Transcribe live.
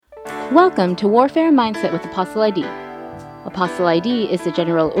Welcome to Warfare Mindset with Apostle ID. Apostle ID is the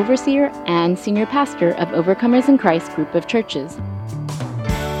General Overseer and Senior Pastor of Overcomers in Christ group of churches.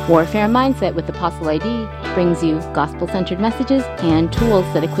 Warfare Mindset with Apostle ID brings you gospel-centered messages and tools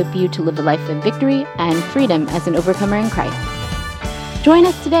that equip you to live a life of victory and freedom as an overcomer in Christ. Join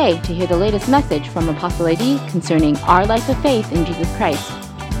us today to hear the latest message from Apostle ID concerning our life of faith in Jesus Christ.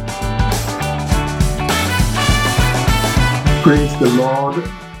 Praise the Lord.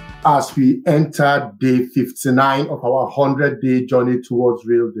 As we enter day 59 of our 100-day journey towards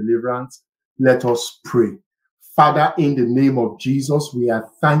real deliverance, let us pray. Father, in the name of Jesus, we are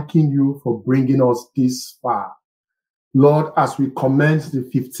thanking you for bringing us this far. Lord, as we commence the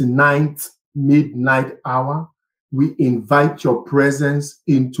 59th midnight hour, we invite your presence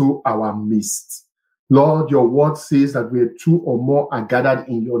into our midst. Lord, your word says that where two or more are gathered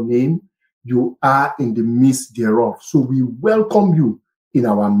in your name, you are in the midst thereof. So we welcome you in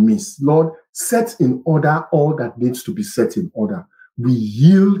our midst. Lord, set in order all that needs to be set in order. We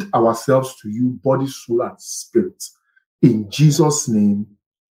yield ourselves to you, body, soul, and spirit. In Jesus' name,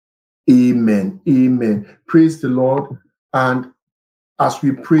 amen. Amen. Praise the Lord. And as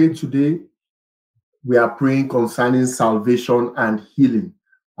we pray today, we are praying concerning salvation and healing.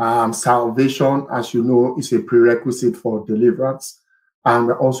 Salvation, as you know, is a prerequisite for deliverance. And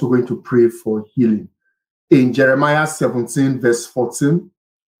we're also going to pray for healing. In Jeremiah 17, verse 14,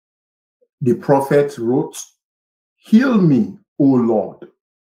 the prophet wrote, "Heal me, O Lord,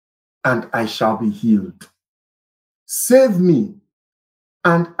 and I shall be healed. Save me,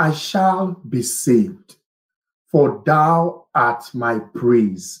 and I shall be saved, for thou art my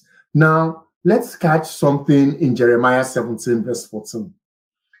praise." Now, let's catch something in Jeremiah 17, verse 14.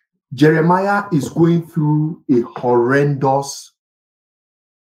 Jeremiah is going through a horrendous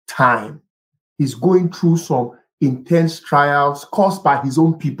time. He's going through some intense trials caused by his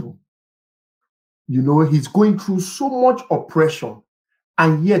own people. You know, he's going through so much oppression,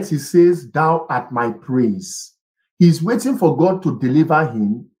 and yet he says, "Thou art my praise." He's waiting for God to deliver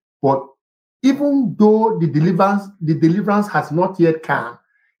him, but even though the deliverance has not yet come,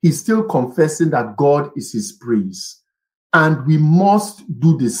 he's still confessing that God is his praise. And we must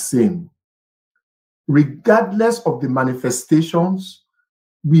do the same. Regardless of the manifestations,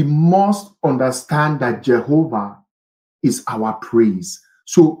 we must understand that Jehovah is our praise.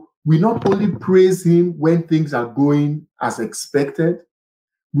 So we not only praise him when things are going as expected,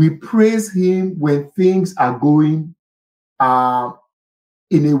 we praise him when things are going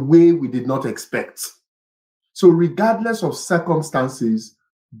in a way we did not expect. So regardless of circumstances,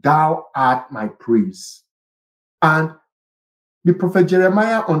 thou art my praise. And the prophet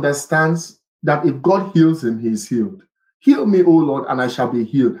Jeremiah understands that if God heals him, he is healed. Heal me, O Lord, and I shall be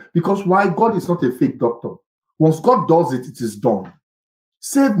healed. Because why? God is not a fake doctor. Once God does it, it is done.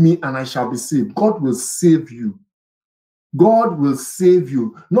 Save me, and I shall be saved. God will save you. God will save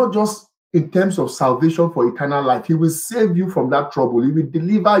you, not just in terms of salvation for eternal life. He will save you from that trouble. He will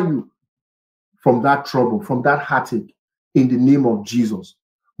deliver you from that trouble, from that heartache, in the name of Jesus.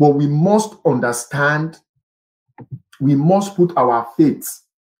 But we must understand, we must put our faith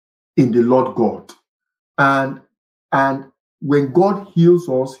in the Lord God. And when God heals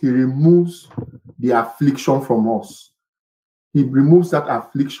us, he removes the affliction from us. He removes that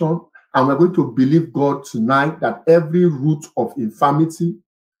affliction, and we're going to believe God tonight that every root of infirmity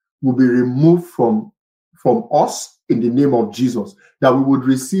will be removed from us in the name of Jesus, that we would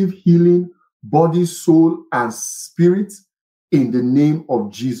receive healing, body, soul, and spirit in the name of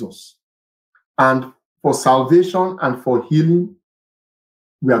Jesus. And for salvation and for healing,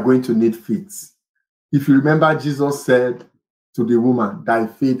 we are going to need faith. If you remember, Jesus said to the woman, "Thy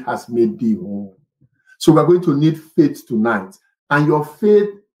faith has made thee whole." So we're going to need faith tonight. And your faith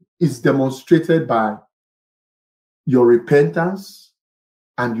is demonstrated by your repentance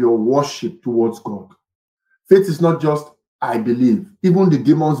and your worship towards God. Faith is not just, "I believe." Even the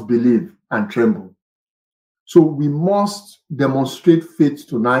demons believe and tremble. So we must demonstrate faith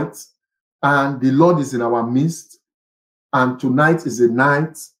tonight. And the Lord is in our midst. And tonight is a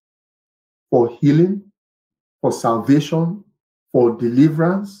night for healing, for salvation, for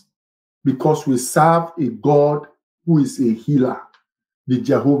deliverance, because we serve a God who is a healer, the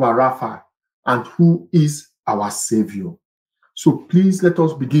Jehovah Rapha, and who is our Savior. So please let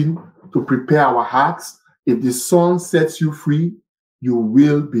us begin to prepare our hearts. If the Son sets you free, you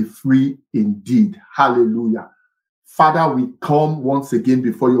will be free indeed. Hallelujah. Father, we come once again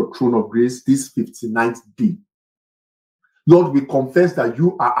before your throne of grace this 59th day. Lord, we confess that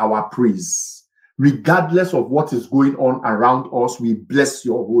you are our praise. Regardless of what is going on around us, we bless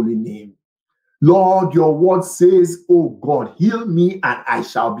your holy name. Lord, your word says, oh God, heal me and I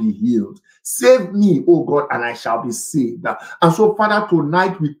shall be healed. Save me, oh God, and I shall be saved. And so, Father,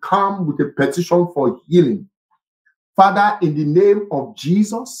 tonight we come with a petition for healing. Father, in the name of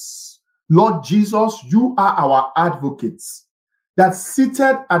Jesus, Lord Jesus, you are our advocates that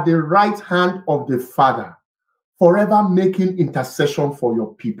seated at the right hand of the Father, forever making intercession for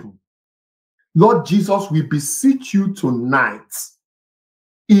your people. Lord Jesus, we beseech you tonight.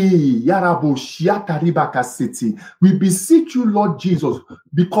 We beseech you, Lord Jesus,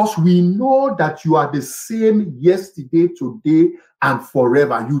 because we know that you are the same yesterday, today, and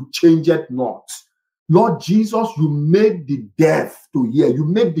forever. You change it not. Lord Jesus, you made the deaf to hear. You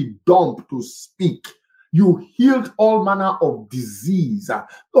made the dumb to speak. You healed all manner of disease.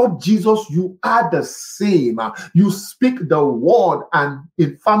 Lord Jesus, you are the same. You speak the word and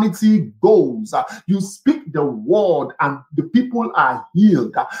infirmity goes. You speak the word and the people are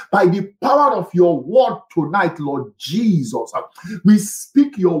healed. By the power of your word tonight, Lord Jesus, we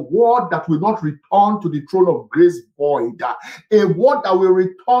speak your word that will not return to the throne of grace void. A word that will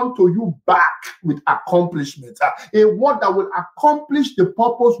return to you back with accomplishment. A word that will accomplish the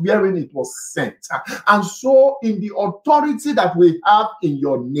purpose wherein it was sent. And so, in the authority that we have in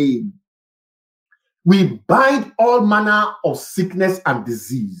your name, we bind all manner of sickness and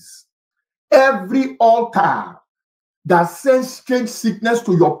disease. Every altar that sends strange sickness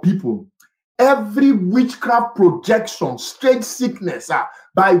to your people, every witchcraft projection, strange sickness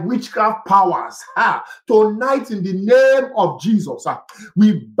by witchcraft powers, tonight in the name of Jesus,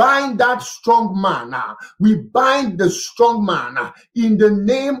 we bind that strong man. We bind the strong man in the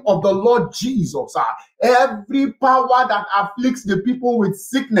name of the Lord Jesus. Every power that afflicts the people with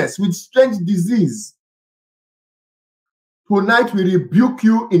sickness, with strange disease, tonight we rebuke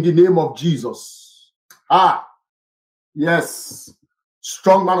you in the name of Jesus. Yes,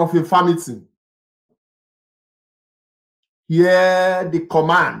 strong man of infirmity. Hear the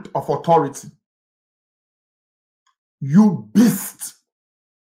command of authority. You beast.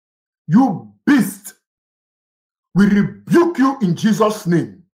 You beast. We rebuke you in Jesus'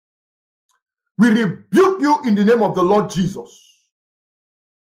 name. We rebuke you in the name of the Lord Jesus.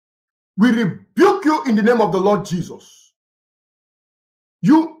 We rebuke you in the name of the Lord Jesus.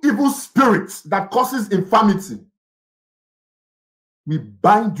 You evil spirits that causes infirmity, we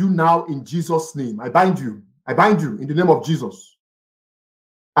bind you now in Jesus' name. I bind you. I bind you in the name of Jesus.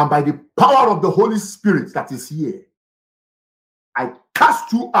 And by the power of the Holy Spirit that is here, I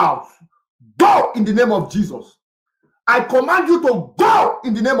cast you out. Go in the name of Jesus. I command you to go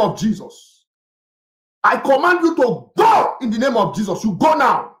in the name of Jesus. I command you to go in the name of Jesus. You go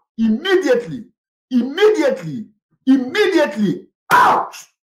now. Immediately. Immediately. Immediately. Out.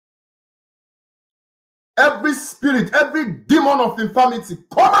 Every spirit, every demon of infirmity,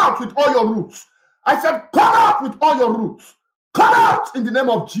 come out with all your roots. I said, come out with all your roots. Come out in the name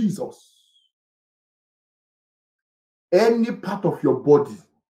of Jesus. Any part of your body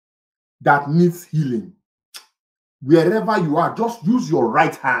that needs healing, wherever you are, just use your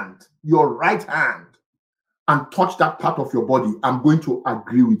right hand, and touch that part of your body. I'm going to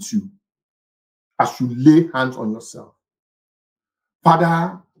agree with you as you lay hands on yourself.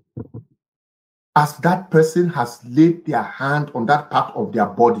 Father, as that person has laid their hand on that part of their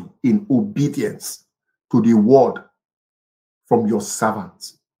body in obedience to the word from your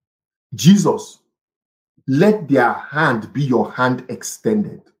servant, Jesus, let their hand be your hand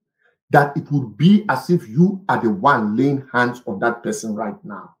extended, that it would be as if you are the one laying hands on that person right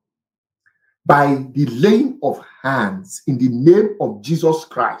now. By the laying of hands in the name of Jesus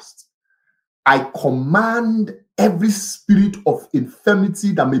Christ, I command every spirit of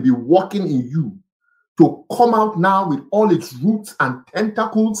infirmity that may be working in you to come out now with all its roots and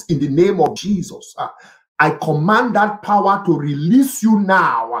tentacles in the name of Jesus. I command that power to release you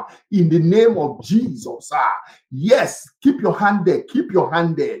now in the name of Jesus. Yes, keep your hand there. Keep your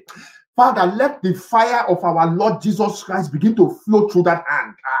hand there. Father, let the fire of our Lord Jesus Christ begin to flow through that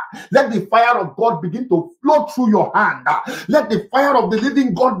hand. Let the fire of God begin to flow through your hand. Let the fire of the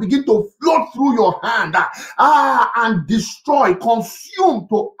living God begin to flow through your hand. And destroy, consume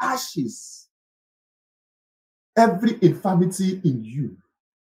to ashes every infirmity in you.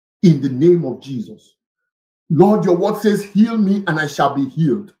 In the name of Jesus. Lord, your word says, heal me and I shall be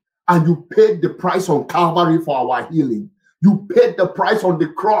healed. And you paid the price on Calvary for our healing. You paid the price on the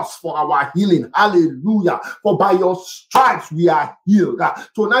cross for our healing. Hallelujah. For by your stripes we are healed.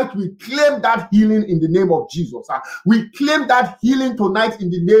 Tonight we claim that healing in the name of Jesus. We claim that healing tonight in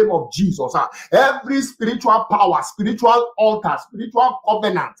the name of Jesus. Every spiritual power, spiritual altar, spiritual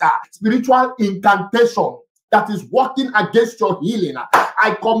covenant, spiritual incantation, that is working against your healing,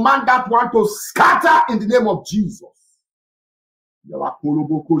 I command that one to scatter in the name of Jesus.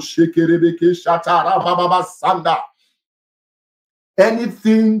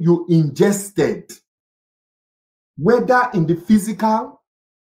 Anything you ingested, whether in the physical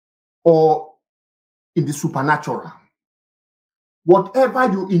or in the supernatural,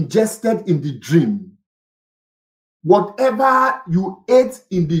 whatever you ingested in the dream, whatever you ate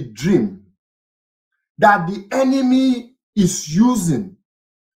in the dream, that the enemy is using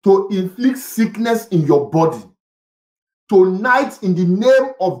to inflict sickness in your body, tonight in the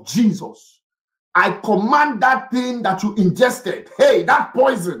name of Jesus, I command that thing that you ingested, hey, that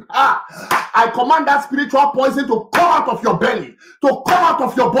poison, I command that spiritual poison to come out of your belly, to come out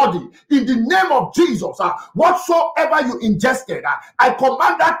of your body, in the name of Jesus. Whatsoever you ingested, I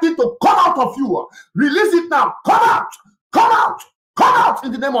command that thing to come out of you. Release it now. Come out, come out, come out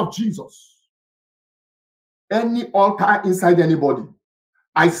in the name of Jesus. Any altar inside anybody,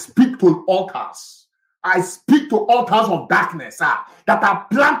 I speak to altars. I speak to altars of darkness that are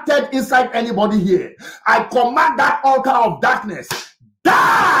planted inside anybody here. I command that altar of darkness,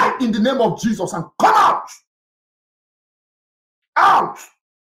 die in the name of Jesus and come out. Out.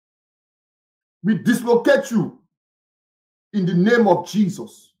 We dislocate you in the name of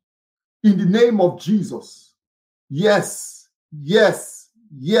Jesus. In the name of Jesus. Yes, yes,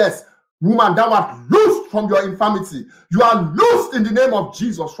 yes. Woman, thou art loosed from your infirmity. You are loosed in the name of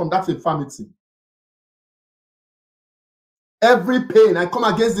Jesus from that infirmity. Every pain, I come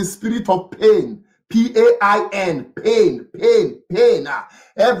against the spirit of pain. P-A-I-N, pain, pain, pain.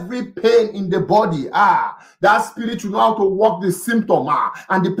 Every pain in the body. That spirit will know how to work the symptom.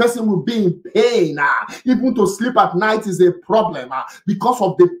 And the person will be in pain. Even to sleep at night is a problem because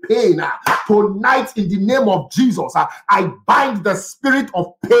of the pain. Tonight, in the name of Jesus, I bind the spirit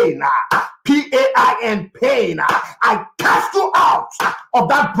of pain. P-A-I-N, pain. I cast you out of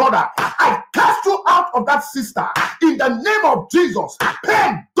that brother. I cast you out of that sister. In the name of Jesus,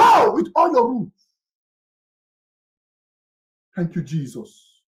 pain, go with all your roots. Thank you,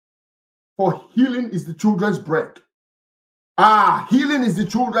 Jesus. For healing is the children's bread. Healing is the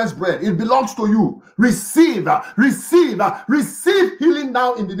children's bread. It belongs to you. Receive, receive, receive healing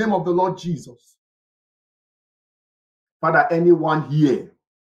now in the name of the Lord Jesus. Father, anyone here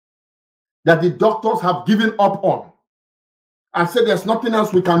that the doctors have given up on and said there's nothing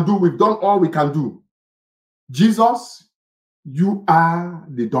else we can do, we've done all we can do. Jesus, you are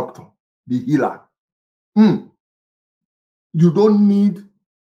the doctor, the healer. You don't need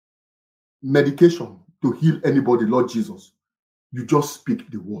medication to heal anybody, Lord Jesus. You just speak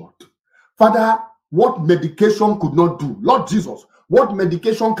the word. Father, what medication could not do, Lord Jesus, what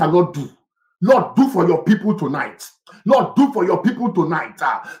medication cannot do, Lord, do for your people tonight. Lord, do for your people tonight.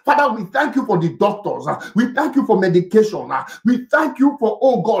 Father, we thank you for the doctors. We thank you for medication. We thank you for,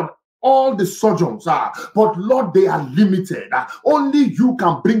 oh God, all the surgeons, but Lord, they are limited. Only you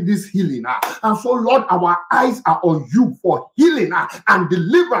can bring this healing. And so, Lord, our eyes are on you for healing and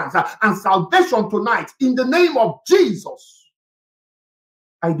deliverance and salvation tonight. In the name of Jesus,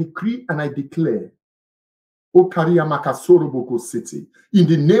 I decree and I declare, Okariamakasoro City, in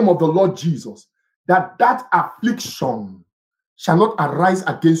the name of the Lord Jesus, that affliction shall not arise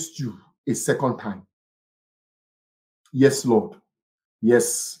against you a second time. Yes, Lord.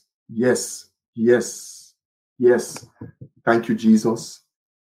 Yes. Yes, yes, yes. Thank you, Jesus.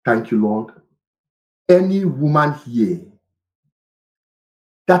 Thank you, Lord. Any woman here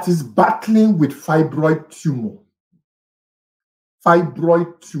that is battling with fibroid tumor,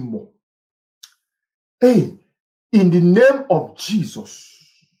 hey, in the name of Jesus,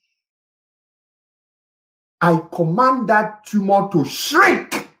 I command that tumor to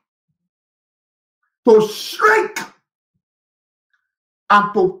shrink,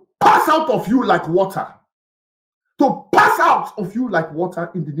 and to pass out of you like water. To pass out of you like water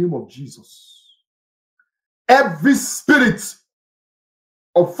in the name of Jesus. Every spirit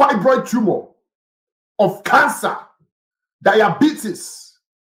of fibroid tumor, of cancer, diabetes,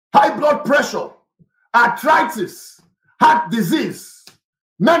 high blood pressure, arthritis, heart disease,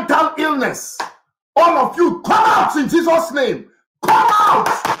 mental illness, all of you, come out in Jesus' name. Come out.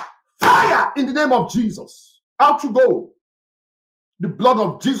 Fire in the name of Jesus. Out you go. The blood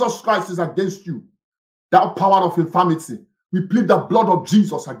of Jesus Christ is against you. That power of infirmity, we plead the blood of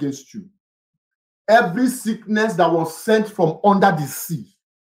Jesus against you. Every sickness that was sent from under the sea,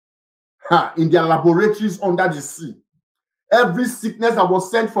 in their laboratories under the sea, every sickness that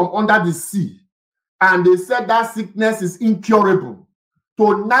was sent from under the sea, and they said that sickness is incurable.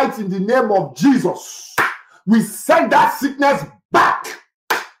 Tonight, in the name of Jesus, we send that sickness back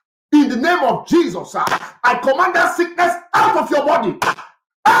in the name of Jesus. I command that sickness out of your body.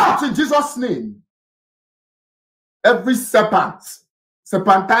 Out in Jesus' name. Every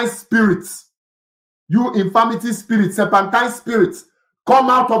serpentine spirits, you infirmity spirits, serpentine spirits, come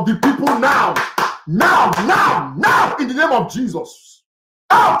out of the people now. Now, in the name of Jesus.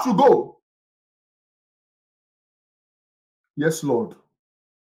 Out you go. Yes, Lord.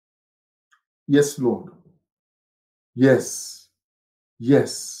 Yes, Lord. Yes.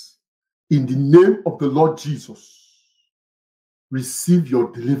 Yes. In the name of the Lord Jesus, receive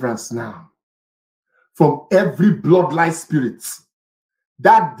your deliverance now from every bloodline spirit.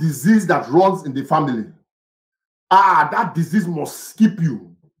 That disease that runs in the family. That disease must skip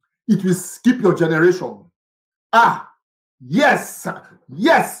you. It will skip your generation. Yes,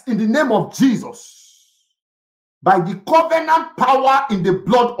 in the name of Jesus. By the covenant power in the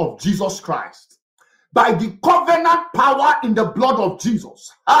blood of Jesus Christ. By the covenant power in the blood of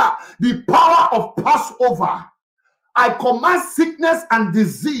Jesus. The power of Passover. I command sickness and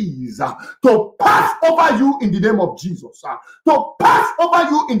disease to pass over you in the name of Jesus. To pass over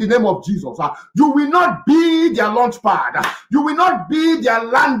you in the name of Jesus. You will not be their launch pad. You will not be their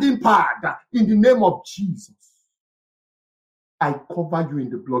landing pad in the name of Jesus. I cover you in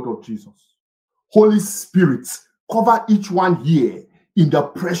the blood of Jesus. Holy Spirit, cover each one here in the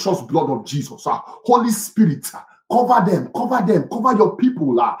precious blood of Jesus. Holy Spirit, cover them, cover your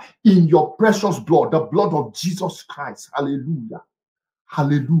people in your precious blood, the blood of Jesus Christ. Hallelujah.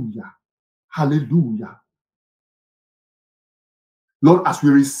 Hallelujah. Hallelujah. Lord, as we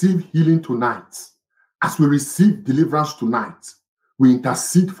receive healing tonight, as we receive deliverance tonight, we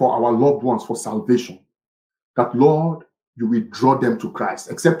intercede for our loved ones for salvation. That, Lord, you will draw them to Christ.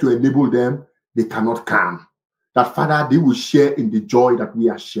 Except to enable them, they cannot come. That, Father, they will share in the joy that we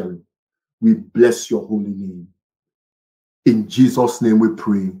are sharing. We bless your holy name. In Jesus' name we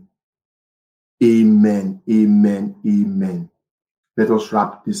pray. Amen, amen, amen. Let us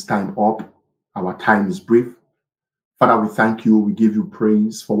wrap this time up. Our time is brief. Father, we thank you. We give you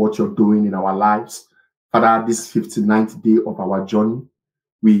praise for what you're doing in our lives. Father, this 59th day of our journey,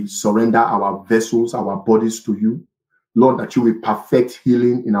 we surrender our vessels, our bodies to you. Lord, that you will perfect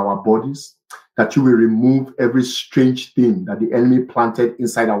healing in our bodies, that you will remove every strange thing that the enemy planted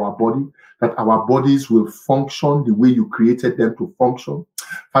inside our body, that our bodies will function the way you created them to function.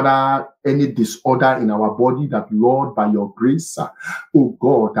 Father, any disorder in our body, that, Lord, by your grace, oh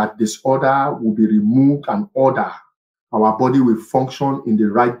God, that disorder will be removed and order. Our body will function in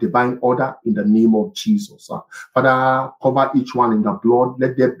the right divine order in the name of Jesus. Father, cover each one in the blood.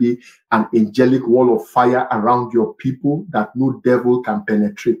 Let there be an angelic wall of fire around your people that no devil can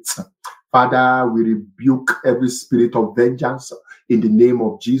penetrate. Father, we rebuke every spirit of vengeance in the name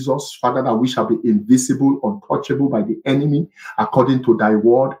of Jesus. Father, that we shall be invisible, untouchable by the enemy, according to thy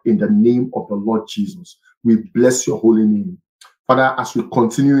word, in the name of the Lord Jesus. We bless your holy name. Father, as we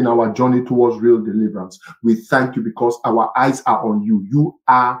continue in our journey towards real deliverance, we thank you because our eyes are on you. You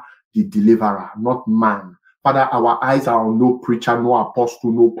are the deliverer, not man. Father, our eyes are on no preacher, no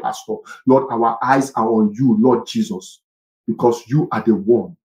apostle, no pastor. Lord, our eyes are on you, Lord Jesus, because you are the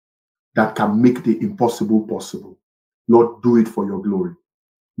one that can make the impossible possible. Lord, do it for your glory.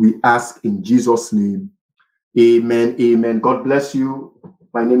 We ask in Jesus' name. Amen. Amen. God bless you.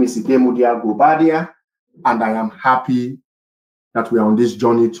 My name is Idemudia Gobadia, and I am happy that we are on this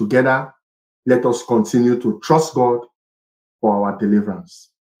journey together. Let us continue to trust God for our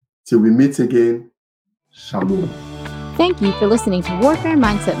deliverance. Till we meet again, Shalom. Thank you for listening to Warfare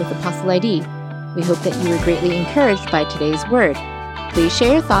Mindset with Apostle ID. We hope that you were greatly encouraged by today's word. Please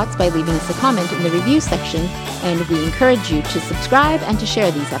share your thoughts by leaving us a comment in the review section, and we encourage you to subscribe and to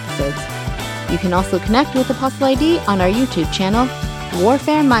share these episodes. You can also connect with Apostle ID on our YouTube channel,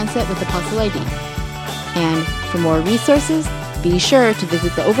 Warfare Mindset with Apostle ID. And for more resources, be sure to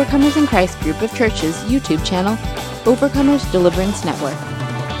visit the Overcomers in Christ group of churches YouTube channel, Overcomers Deliverance Network.